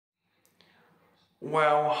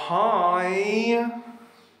Well, hi.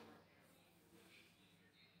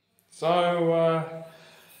 So,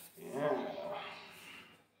 yeah.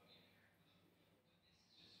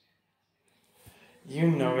 You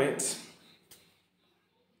know it.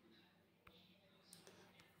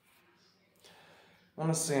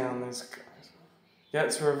 Wanna see how this goes.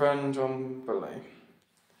 Gets revenge on Bully.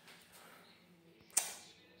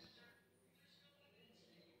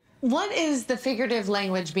 What is the figurative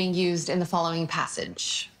language being used in the following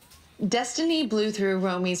passage? Destiny blew through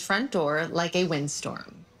Romy's front door like a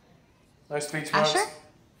windstorm. No speech Asher? marks.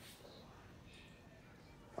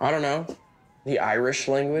 I don't know. The Irish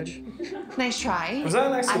language? Nice try. Was that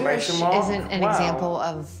an exclamation mark? Isn't an Wow. example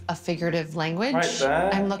of a figurative language. Right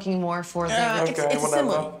there. I'm looking more for the... Okay, it's a whatever.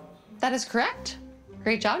 simile. That is correct.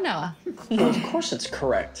 Great job, Noah. Of course it's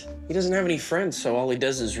correct. He doesn't have any friends, so all he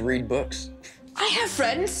does is read books. I have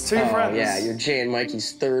friends. Two friends. Oh, yeah, you're Jay and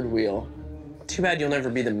Mikey's third wheel. Too bad you'll never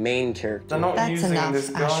be the main character. They're not That's using enough, this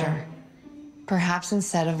guy. Asher. Perhaps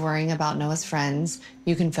instead of worrying about Noah's friends,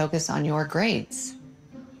 you can focus on your grades.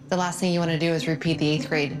 The last thing you want to do is repeat the 8th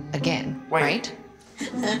grade again, Wait. right?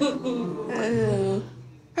 All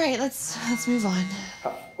right, let's move on.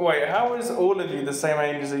 Wait, how is all of you the same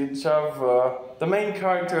age as each other? The main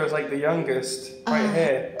character is like the youngest, right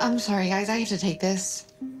here. I'm sorry, guys. I have to take this.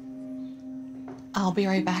 I'll be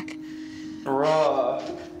right back. Bruh.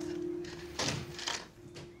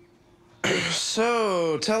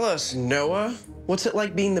 So, tell us, Noah, what's it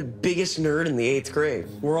like being the biggest nerd in the 8th grade?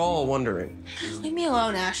 We're all wondering. Leave me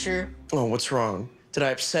alone, Asher. Oh, what's wrong? Did I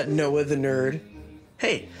upset Noah the nerd?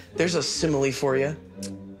 Hey, there's a simile for you.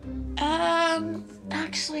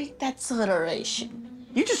 Actually, that's alliteration.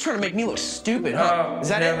 You just trying to make me look stupid, huh? Is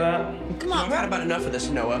that hear it? that? Come on, I've had about enough of this,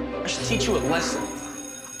 Noah. I should teach you a lesson.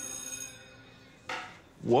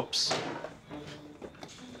 Whoops.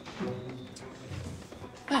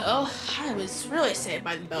 Well, I was really saved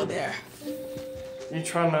by the bell there. You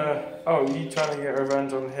trying to get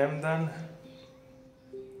revenge on him then?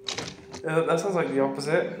 Yeah, that sounds like the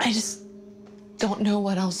opposite. I just don't know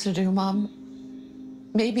what else to do, Mom.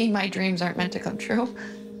 Maybe my dreams aren't meant to come true.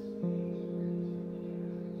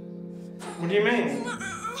 What do you mean? I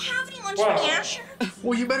don't have any lunch Wow. money, Asher.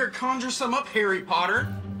 Well, you better conjure some up, Harry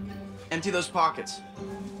Potter. Empty those pockets.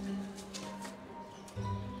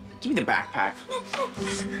 Give me the backpack. I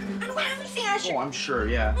don't have anything, Asher. Oh, I'm sure,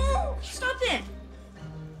 yeah. No, stop it.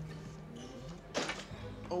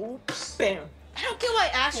 Oops. Bam. I don't get why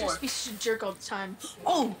Asher's be such a jerk all the time.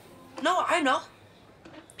 Oh, no, I know.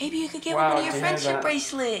 Maybe you could get Wow, one of your do you know friendship that?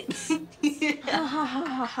 bracelets. Ha ha ha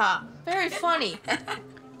ha ha. Very funny.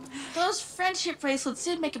 Those friendship bracelets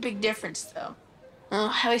did make a big difference, though.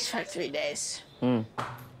 Oh, at least for like 3 days.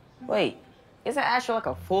 Wait, isn't Asher like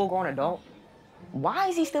a full-grown adult? Why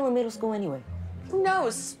is he still in middle school anyway? Who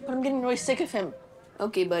knows? But I'm getting really sick of him.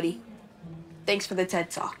 Okay, buddy. Thanks for the TED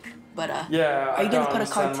Talk. But, Yeah, are you I gonna don't put a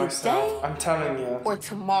card understand today? myself. I'm telling you. or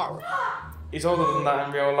tomorrow? He's older than that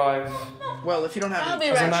in real life. Well, if you don't have I'll any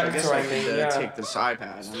be right cash, I back. guess I could Yeah. take this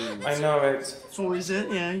iPad. I mean, I know it. so is it?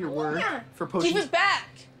 Yeah, your word Yeah. for Give potions. it back.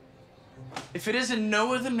 If it isn't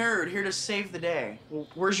Noah the nerd here to save the day, well,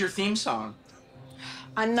 where's your theme song?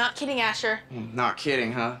 I'm not kidding, Asher. Not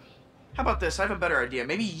kidding, huh? How about this? I have a better idea.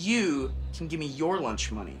 Maybe you can give me your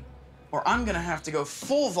lunch money. Or I'm gonna have to go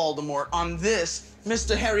full Voldemort on this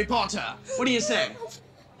Mr. Harry Potter. What do you say?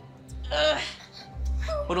 Ugh.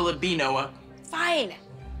 What'll it be, Noah? Fine.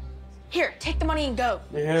 Here, take the money and go.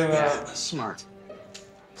 You hear that? Smart.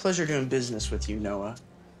 Pleasure doing business with you, Noah.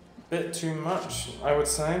 Bit too much, I would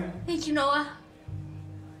say. Thank you, Noah.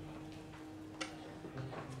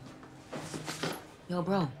 Yo,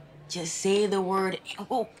 bro, just say the word and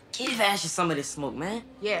we'll give Asher some of this smoke, man.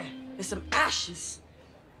 Yeah, There's some ashes.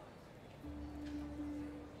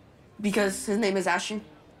 because his name is Asher.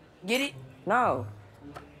 Get it? No.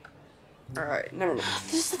 All right, never mind.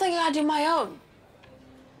 This is the thing I gotta do my own.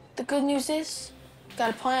 The good news is, got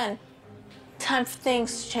a plan. Time for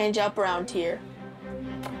things to change up around here.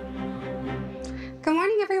 Good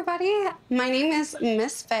morning, everybody. My name is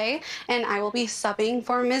Miss Faye, and I will be subbing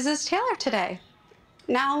for Mrs. Taylor today.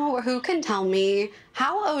 Now, who can tell me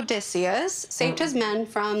how Odysseus saved his men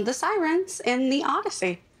from the sirens in the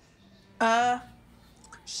Odyssey?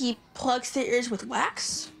 He plugs their ears with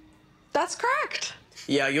wax? That's correct.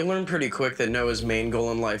 Yeah, you'll learn pretty quick that Noah's main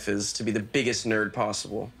goal in life is to be the biggest nerd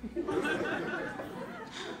possible. You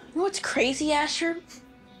know what's crazy, Asher?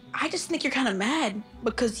 I just think you're kind of mad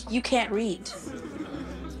because you can't read.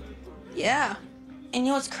 Yeah. And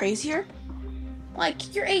you know what's crazier?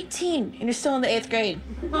 Like, you're 18 and you're still in the 8th grade.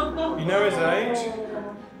 You know his age?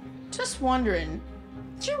 Just wondering,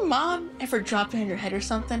 Did your mom ever drop it on your head or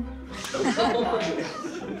something?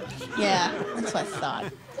 Yeah, that's what I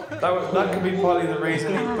thought. That could be partly the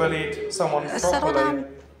reason he bullied someone Settle properly. down.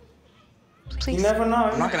 Please. You never know.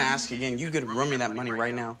 I'm not gonna ask you again. You could run me that money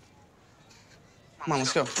right now. Come on,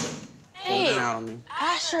 let's go. Hey, Holding out on me.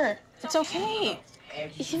 Asher, it's okay.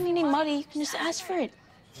 If you need any money, you can just ask for it.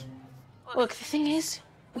 Look, the thing is,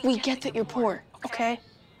 we get that you're poor, okay?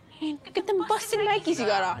 And look at them busted Nikes you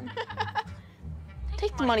got on.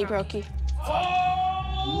 Take the money, Brokey. I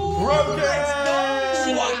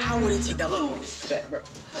wouldn't take that look.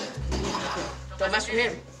 Don't mess with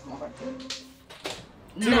him.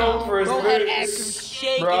 Too old for his Go ahead and ask him boots,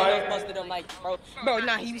 shaking right? up busted them like, bro. Bro,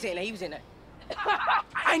 nah, he was in there. He was in there.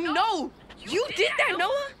 I know. You did that,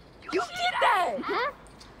 Noah. You did that.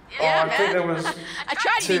 Oh, I think there was I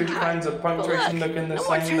tried to two be kind. kinds of punctuation looking the No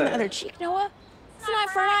one same turned the other there. cheek, Noah. It's an eye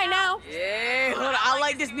for an eye now. Yeah, hold on. I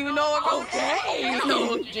like this new Noah. Okay.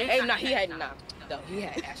 No, hey, nah, he had nah. No, he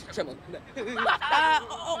had Asher Trimble.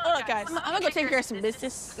 Hold on, guys. I'm gonna go take care of some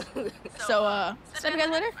business. So, step you guys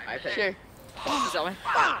later? Sure. So, man.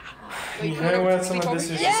 You know where some of this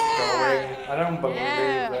is just going? I don't believe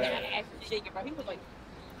Yeah. it. Shaking, bro. He was like,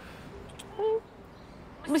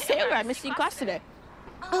 Miss Taylor, I missed you in class today.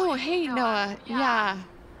 Oh, hey, Noah. Yeah.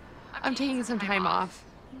 I'm taking some time off.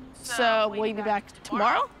 So, will you be back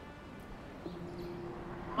tomorrow?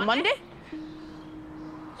 Monday?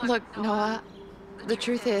 Look, Noah, the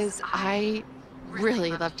truth is, I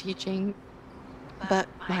really love teaching, but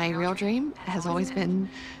my real dream has always been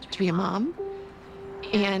to be a mom.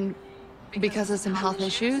 And because of some health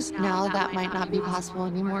issues, now that might not be possible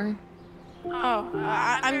anymore. Oh,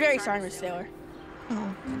 I'm very sorry, Miss Taylor.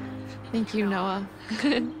 Oh, thank you, Noah.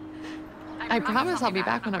 I promise I'll be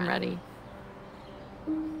back when I'm ready.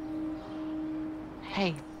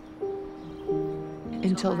 Hey,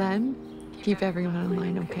 until then, keep everyone in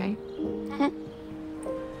line, okay?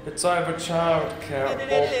 It's either childcare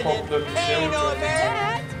or problem children.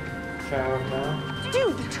 Care of now.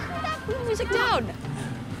 Dude, turn that music down.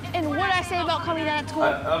 And what did I say about coming down at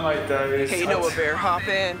 12? I might days. Hey, Noah Bear, hop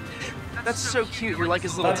in. That's so cute. You're like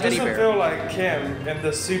his little That teddy doesn't bear. feel like Kim in the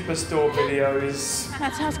Superstore videos.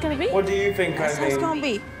 That's how it's gonna be. What do you think That's how I it's mean? gonna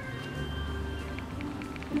be.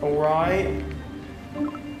 Alright.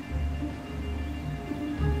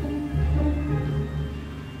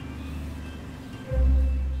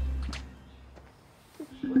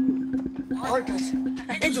 all right, guys.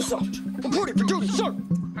 Angel Soft, reporting for duty, sir.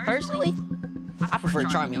 Personally, I prefer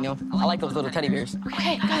Charming, you know. I like those little teddy bears.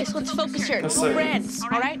 okay, guys, let's focus here. Yes, No sir. brands,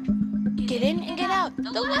 all right? Get in and get out.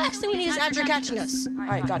 The last thing we need is Asher catching us. All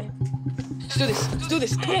right, got it. Let's do this. Let's do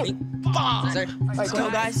this. Come on. Sir. All right, let's go,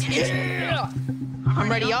 guys. Yeah. I'm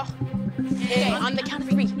ready, y'all. Okay, on the count of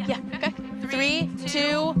 3. Yeah, okay. 3,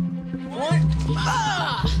 2, 1.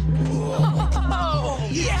 Ah! Oh,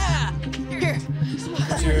 yeah! Here.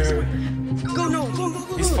 Dude, Go, no, go, go,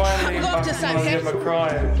 go. he's finally Go up back to the from side, one okay? of the other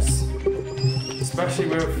crimes. Especially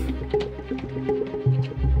with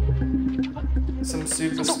some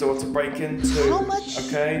superstore to break into. How much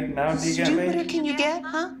Okay, now do you get Stupider me? can you get,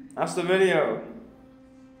 huh? That's the video.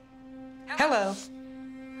 Hello.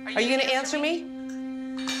 Are you gonna answer me?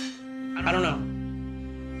 I don't know.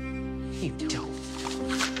 You don't.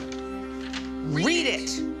 Read it.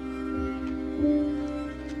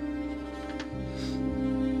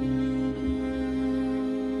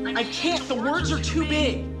 I can't. The words are too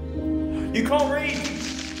big. You can't read.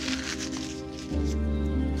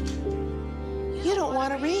 You don't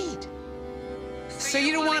want to read. So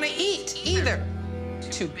you don't want to eat either.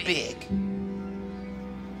 Too big.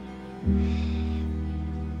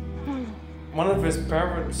 One of his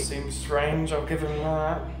parents seems strange, I'll give him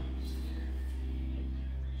that.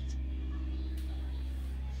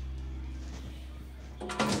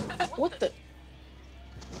 What the?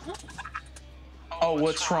 Oh,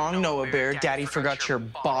 what's wrong, Noah Bear? Daddy forgot your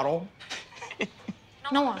bottle?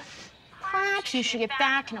 Noah, perhaps you should get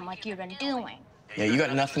back to him like you've been doing. Yeah, you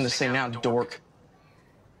got nothing to say now, dork.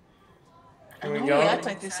 Here we You go. act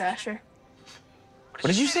like this, Asher. What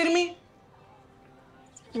did you say to me?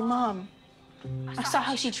 Your mom. I saw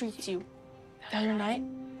how she treats you. The other night,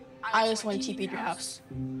 I was one TP'd your house.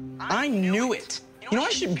 I knew it. You know, I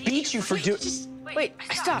should beat you for doing. Wait,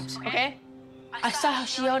 I stopped, okay? I saw how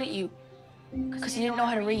she yelled at you because you didn't know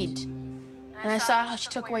how to read. And I saw how she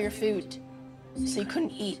took away your food so you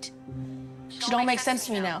couldn't eat. It don't make sense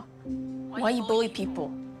to me now. Why you bully people?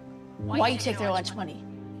 Why you take their lunch money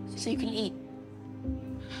so you can eat?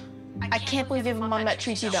 I can't believe you have a mom that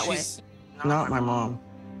treats you that way. She's not my mom.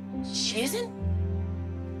 She isn't?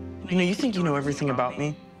 You know, you think you know everything about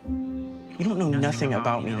me. You don't know nothing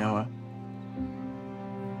about me, Noah.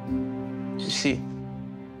 see,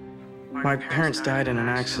 my parents died in an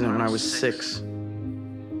accident when I was 6.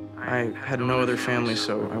 I had no other family,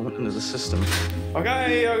 so I went into the system.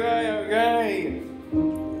 Okay.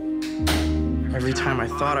 Every time I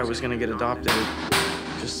thought I was gonna get adopted,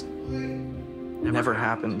 it just never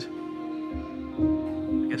happened.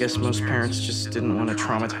 I guess most parents just didn't want a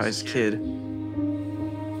traumatized kid.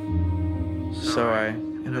 So I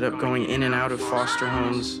ended up going in and out of foster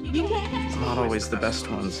homes, not always the best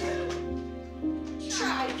ones.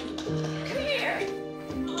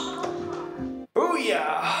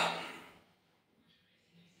 Booyah!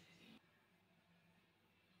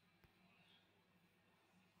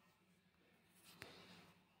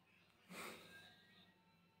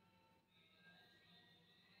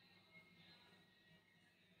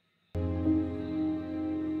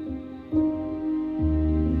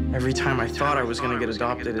 Every time I thought I was gonna get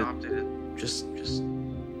adopted, it just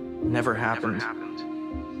never happened.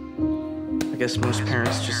 I guess most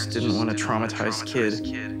parents just didn't want a traumatized kid.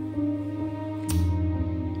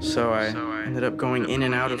 So I ended up going in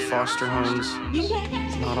and out of foster homes,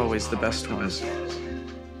 not always the best ones.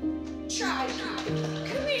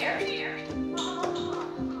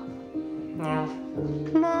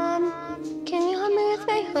 Mom, can you help me with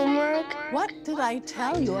my homework? What did I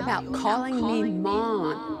tell you about calling me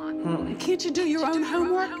Mom? Can't you do your own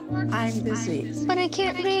homework? I'm busy. But I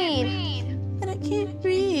can't read. But I can't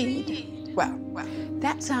read. Well,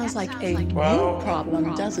 that sounds like a you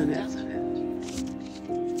problem, doesn't it?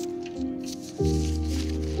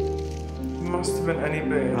 Must have been any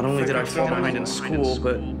bit. Not only did I fall behind in school,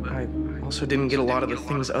 but I also didn't get a lot of the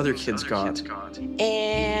things other kids got.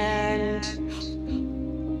 And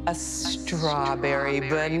a strawberry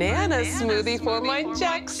banana smoothie for my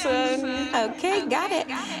Jackson. Okay, got it.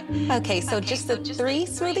 Okay, so just the 3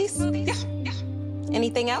 smoothies? Yeah.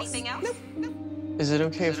 Anything else? Nope. Is it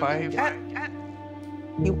okay if I...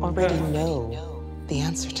 You already know the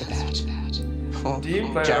answer to that. Well, Do you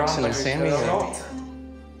play Jackson around and Sammy or are... not?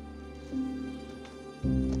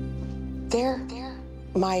 They're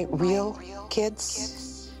my real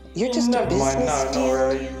kids. You're just a Never mind, business no, deal not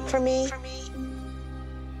really. for me.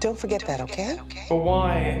 Don't forget that, okay? But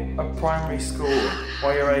why a primary school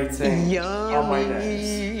while you're 18 on my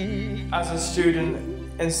days? As a student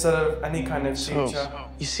instead of any kind of teacher. So,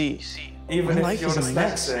 you see, Even my if life you're is a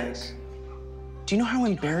mess. dyslexic. Do you know how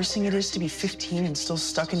embarrassing it is to be 15 and still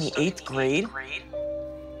stuck in the 8th grade?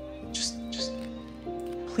 Just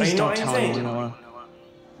please you don't not tell 18? anyone, Noah.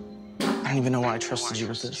 I don't even know why I trusted you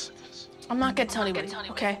with this. I'm not gonna tell anybody,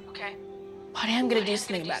 okay? But I am gonna do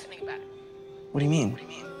something about it. What do you mean?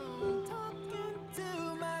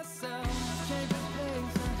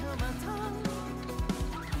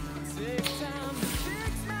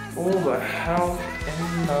 All the hell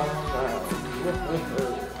in the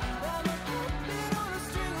world.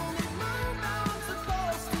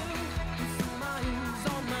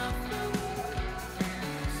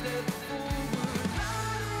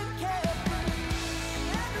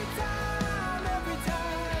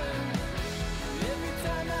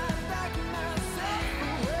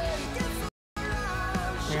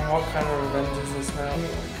 I mean, what kind of revenge is this now?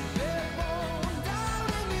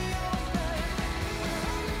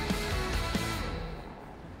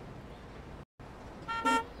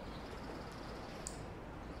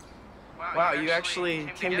 Wow, you actually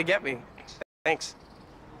came to get me. Thanks.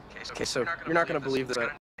 Okay, so you're not gonna believe this,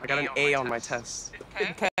 but I got an A on my test.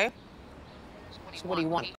 Okay. So what do you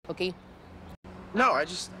want, cookie? No, I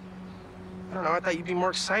don't know, I thought you'd be more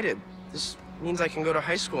excited. This means I can go to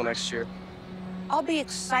high school next year. I'll be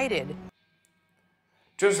excited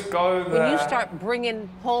Just go there. when you start bringing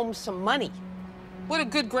home some money. What do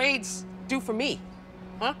good grades do for me?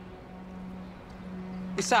 Huh?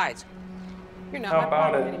 Besides, you're not How my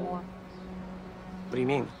about problem it? anymore. What do you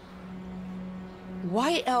mean?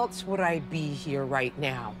 Why else would I be here right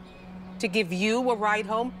now? To give you a ride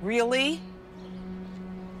home? Really?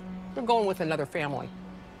 You're going with another family.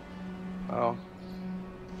 Oh,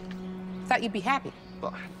 Thought you'd be happy.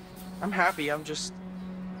 well, I'm happy. I'm just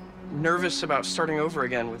nervous about starting over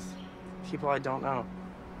again with people I don't know.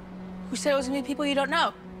 Who said it was gonna be people you don't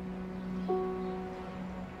know?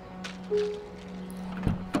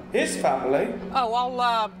 His family? Oh,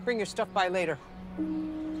 I'll bring your stuff by later.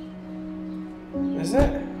 Is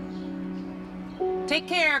it? Take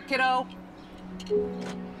care, kiddo.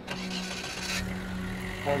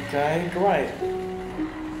 Okay, great.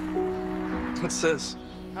 What's this?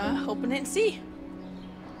 Open it and see.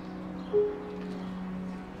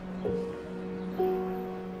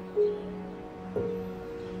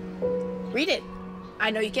 Read it. I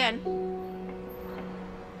know you can.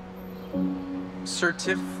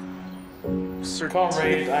 Can't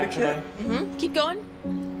read, actually. Mm-hmm. Keep going.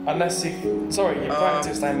 Unless you... Sorry, you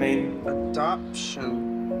practiced, I mean.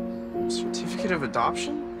 Adoption. Certificate of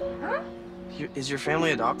adoption? Huh? Is your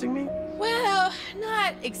family adopting me? Well,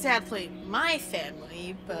 not exactly my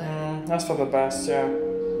family, but... That's for the best, yeah.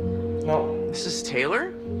 No. This is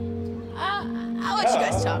Taylor? I'll let you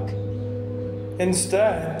guys talk.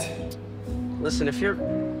 Instead... Listen, if you're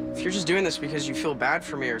just doing this because you feel bad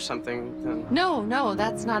for me or something, then... No,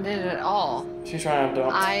 that's not it at all. She's trying to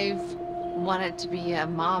adopt. I've wanted to be a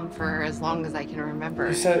mom for as long as I can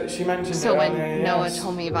remember. She mentioned so it when earlier, Noah yes.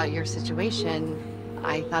 told me about your situation,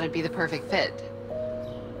 I thought it'd be the perfect fit.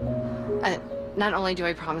 Not only do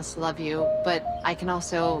I promise to love you, but I can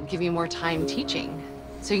also give you more time teaching,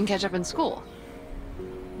 so you can catch up in school.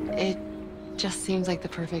 It just seems like the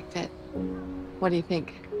perfect fit. What do you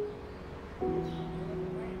think?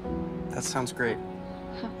 That sounds great.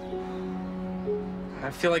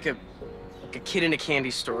 I feel like a kid in a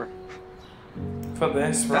candy store. For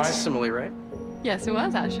this, right? That's a simile, right? Yes, it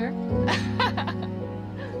was, Asher.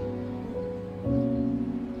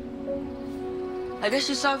 I guess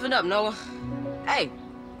you softened up, Noah. Hey,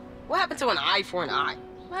 what happened to an eye for an eye?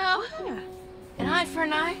 Well, an eye for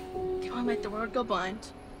an eye can only make the world go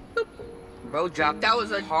blind. Bro, drop. That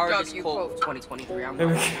was a hardest W quote of 2023. I'm Here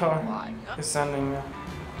we not go. gonna lie. It's sending now.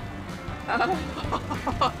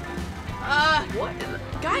 What?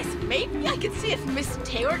 Guys, maybe I could see if Miss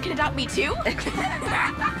Taylor can adopt me too?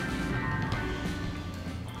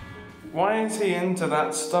 Why is he into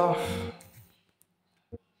that stuff?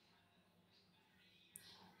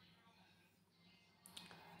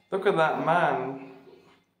 Look at that man.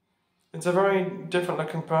 It's a very different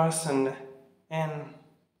looking person in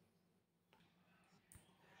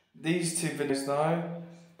these two videos though.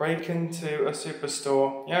 Break into a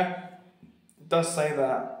superstore. Yeah, it does say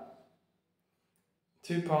that.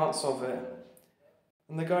 2 parts of it.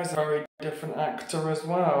 And the guy's a very different actor as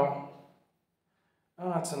well.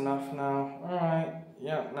 Oh, that's enough now. Alright,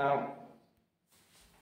 yeah, now.